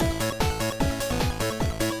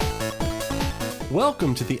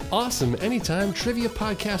Welcome to the awesome Anytime Trivia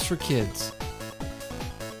Podcast for Kids.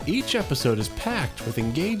 Each episode is packed with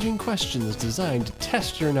engaging questions designed to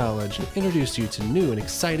test your knowledge and introduce you to new and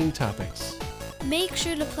exciting topics. Make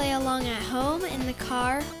sure to play along at home, in the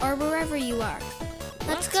car, or wherever you are.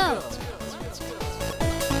 Let's go!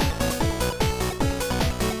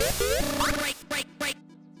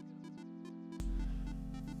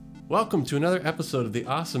 Welcome to another episode of the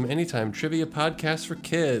awesome Anytime Trivia Podcast for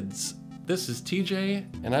Kids. This is TJ,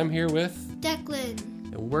 and I'm here with Declan.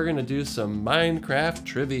 And we're going to do some Minecraft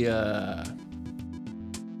trivia.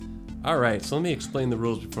 Alright, so let me explain the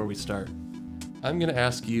rules before we start. I'm going to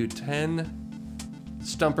ask you 10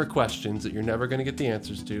 stumper questions that you're never going to get the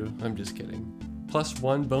answers to. I'm just kidding. Plus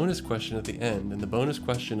one bonus question at the end, and the bonus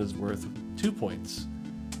question is worth 2 points.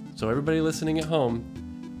 So everybody listening at home,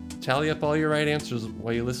 tally up all your right answers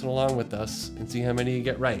while you listen along with us and see how many you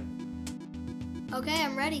get right. Okay,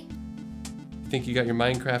 I'm ready. Think you got your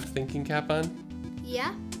Minecraft thinking cap on?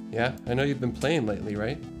 Yeah? Yeah? I know you've been playing lately,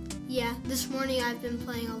 right? Yeah, this morning I've been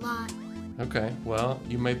playing a lot. Okay, well,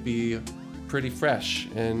 you might be pretty fresh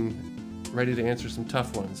and ready to answer some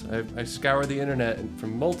tough ones. I scoured the internet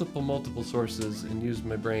from multiple sources and used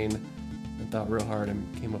my brain and thought real hard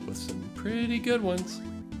and came up with some pretty good ones.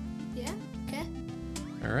 Yeah? Okay.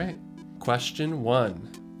 All right. Question 1.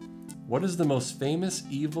 What is the most famous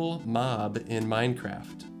evil mob in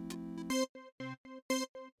Minecraft?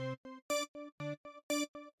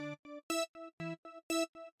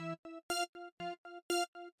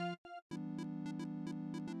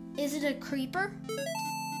 Is it a creeper?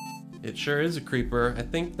 It sure is a creeper. I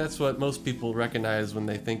think that's what most people recognize when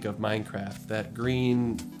they think of Minecraft. That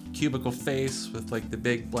green cubicle face with like the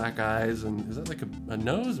big black eyes, and is that like a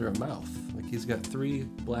nose or a mouth? Like he's got 3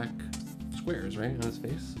 black squares, right, on his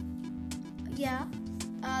face? Yeah.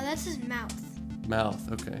 That's his mouth.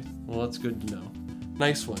 Mouth, okay. Well, that's good to know.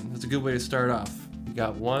 Nice one. That's a good way to start off. You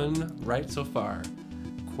got 1 right so far.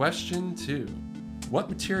 Question 2. What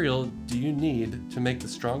material do you need to make the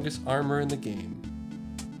strongest armor in the game?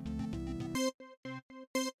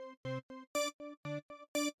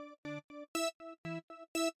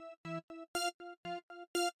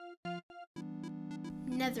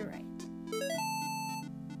 Netherite.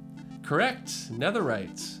 Correct,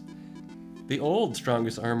 netherite. The old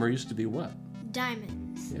strongest armor used to be what?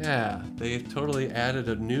 Diamonds. Yeah, they totally added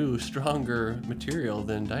a new, stronger material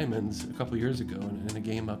than diamonds a couple years ago in a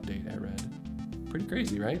game update I read. Pretty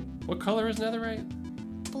crazy, right? What color is netherite?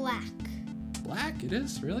 Black. Black? It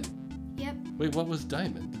is? Really? Yep. Wait, what was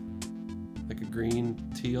diamond? Like a green,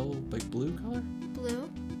 teal, like blue color?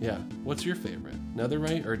 Blue. Yeah. What's your favorite?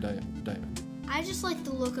 Netherite or diamond? I just like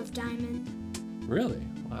the look of diamond. Really?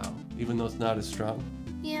 Wow. Even though it's not as strong?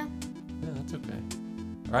 Yeah. Yeah, that's okay.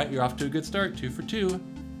 All right, you're off to a good start. 2 for 2.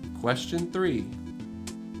 Question 3.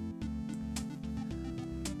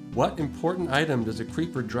 What important item does a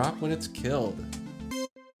creeper drop when it's killed?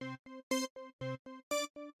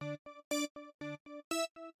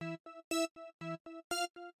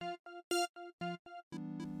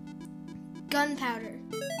 Gunpowder.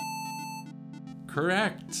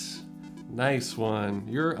 Correct. Nice one.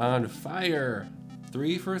 You're on fire.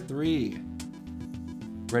 3 for 3.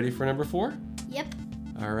 Ready for number 4? Yep.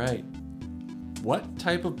 All right. What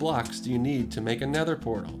type of blocks do you need to make a nether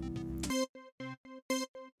portal?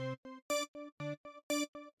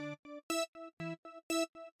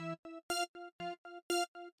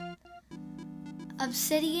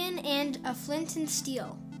 Obsidian and a flint and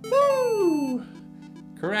steel. Woo!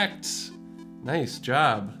 Correct. Nice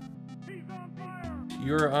job.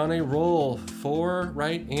 You're on a roll. 4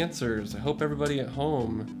 right answers. I hope everybody at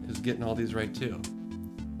home is getting all these right too.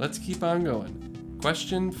 Let's keep on going.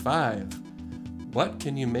 Question 5. What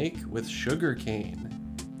can you make with sugar cane?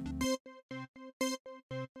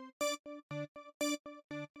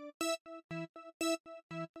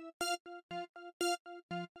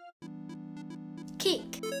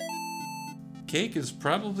 Cake. Cake is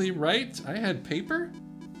probably right. I had paper.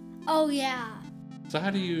 Oh yeah. So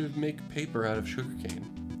how do you make paper out of sugar cane?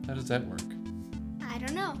 How does that work? I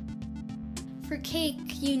don't know. For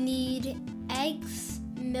cake, you need eggs,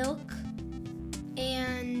 milk,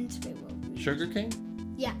 and Sugar cane?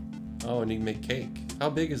 Yeah. Oh, and you can make cake. How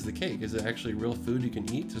big is the cake? Is it actually real food you can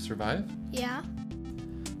eat to survive? Yeah.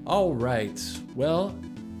 All right. Well,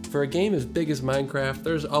 for a game as big as Minecraft,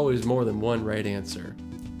 there's always more than one right answer.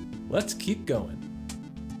 Let's keep going.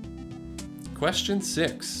 Question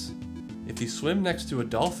 6. If you swim next to a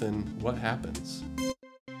dolphin, what happens?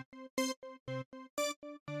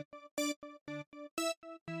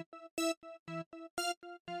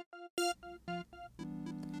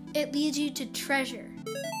 It leads you to treasure.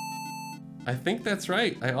 I think that's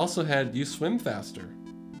right. I also had you swim faster.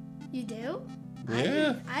 You do?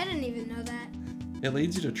 Yeah. I didn't even know that. It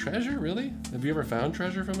leads you to treasure, really? Have you ever found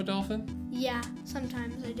treasure from a dolphin? Yeah,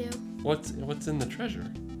 sometimes I do. What's in the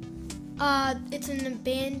treasure? It's an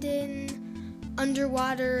abandoned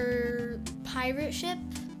underwater pirate ship,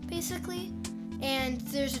 basically. And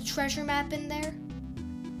there's a treasure map in there.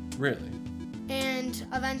 Really? And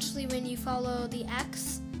eventually when you follow the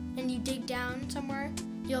X and you dig down somewhere,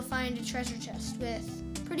 you'll find a treasure chest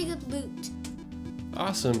with pretty good loot.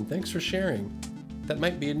 Awesome, thanks for sharing. That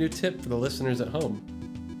might be a new tip for the listeners at home.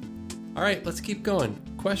 All right, let's keep going.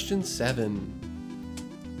 Question 7.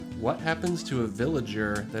 What happens to a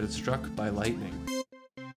villager that is struck by lightning?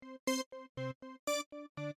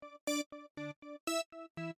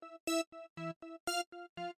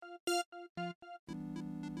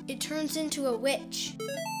 It turns into a witch.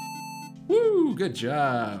 Woo, good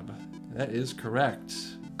job. That is correct.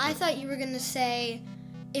 I thought you were gonna say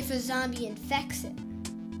if a zombie infects it.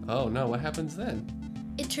 Oh no, what happens then?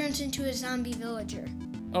 It turns into a zombie villager.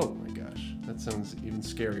 Oh my gosh, that sounds even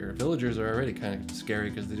scarier. Villagers are already kind of scary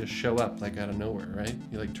because they just show up like out of nowhere, right?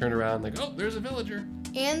 You like turn around like, oh, there's a villager.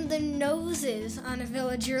 And the noses on a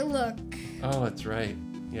villager look. Oh, that's right.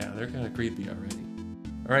 Yeah, they're kind of creepy already.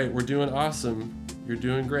 All right, we're doing awesome. You're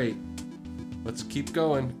doing great. Let's keep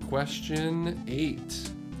going. Question 8.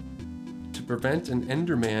 To prevent an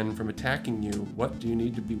Enderman from attacking you, what do you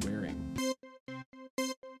need to be wearing?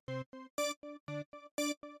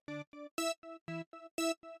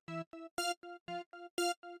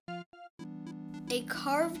 A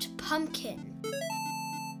carved pumpkin.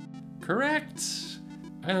 Correct!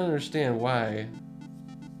 I don't understand why,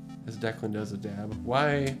 as Declan does a dab,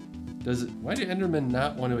 why do Endermen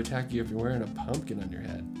not want to attack you if you're wearing a pumpkin on your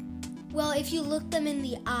head? Well, if you look them in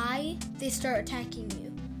the eye, they start attacking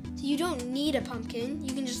you. So you don't need a pumpkin.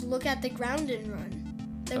 You can just look at the ground and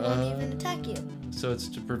run. They won't even attack you. So it's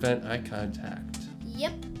to prevent eye contact.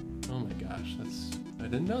 Yep. Oh my gosh, I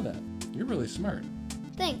didn't know that. You're really smart.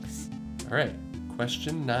 Thanks. All right,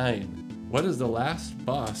 question 9. What is the last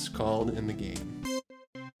boss called in the game?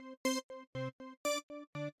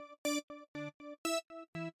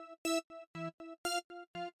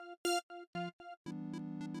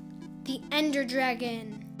 The Ender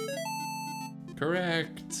Dragon.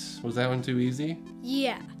 Correct. Was that one too easy?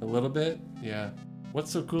 Yeah. A little bit? Yeah.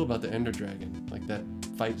 What's so cool about the Ender Dragon? Like that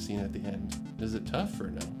fight scene at the end. Is it tough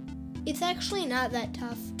or no? It's actually not that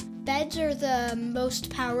tough. Beds are the most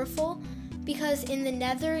powerful because in the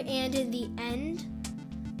Nether and in the End,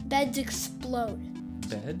 beds explode.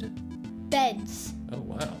 Bed? Beds. Oh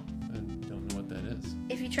wow. I don't know what that is.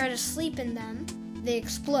 If you try to sleep in them, they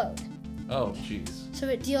explode. Oh, jeez. So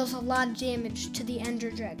it deals a lot of damage to the Ender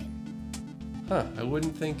Dragon. Huh, I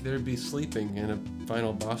wouldn't think there'd be sleeping in a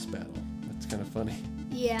final boss battle. That's kind of funny.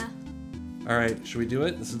 Yeah. All right, should we do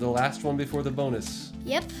it? This is the last one before the bonus.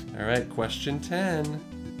 Yep. All right, question 10.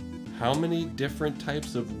 How many different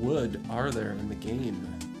types of wood are there in the game?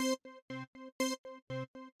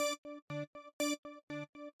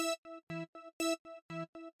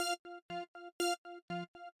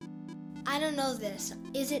 I don't know this.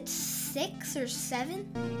 Is it 6 or 7?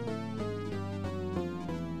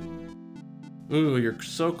 Ooh, you're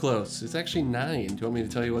so close. It's actually 9. Do you want me to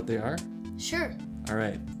tell you what they are? Sure. All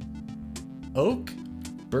right. Oak,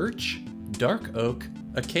 birch, dark oak,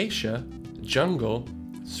 acacia, jungle,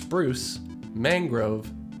 spruce, mangrove,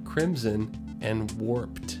 crimson, and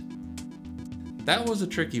warped. That was a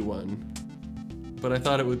tricky one, but I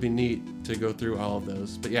thought it would be neat to go through all of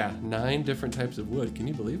those. But yeah, 9 different types of wood. Can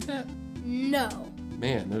you believe that? No.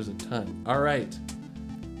 Man, there's a ton. All right.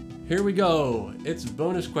 Here we go. It's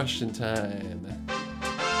bonus question time.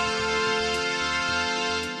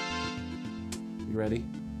 You ready?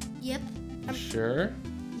 Yep. You sure?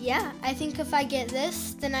 Yeah, I think if I get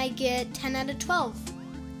this, then I get 10 out of 12.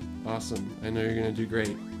 Awesome. I know you're going to do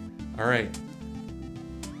great. All right.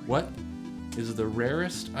 What is the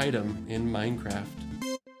rarest item in Minecraft?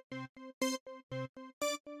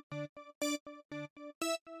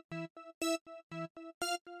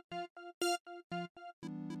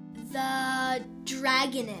 The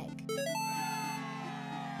dragon egg.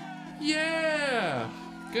 Yeah!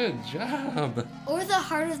 Good job. Or the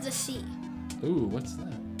heart of the sea. Ooh, what's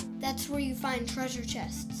that? That's where you find treasure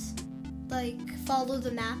chests. Like, follow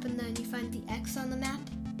the map and then you find the X on the map.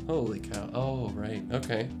 Holy cow. Oh, right.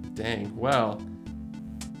 Okay. Dang. Well,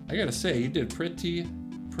 I gotta say, you did pretty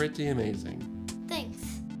amazing.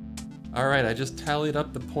 Thanks. All right, I just tallied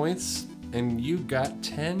up the points, and you got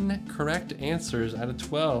 10 correct answers out of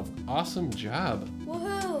 12. Awesome job.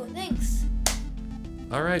 Woohoo, thanks.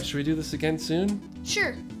 All right, should we do this again soon?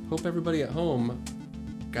 Sure. hope everybody at home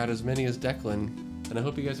got as many as Declan, and I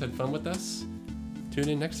hope you guys had fun with us. Tune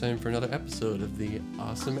in next time for another episode of the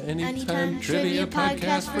Awesome Anytime Trivia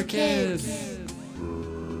Podcast for Kids.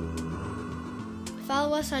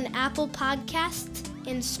 Follow us on Apple Podcasts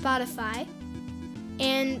and Spotify.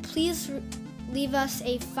 And please leave us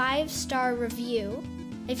a 5-star review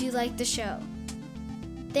if you like the show.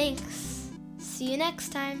 Thanks. See you next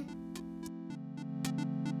time.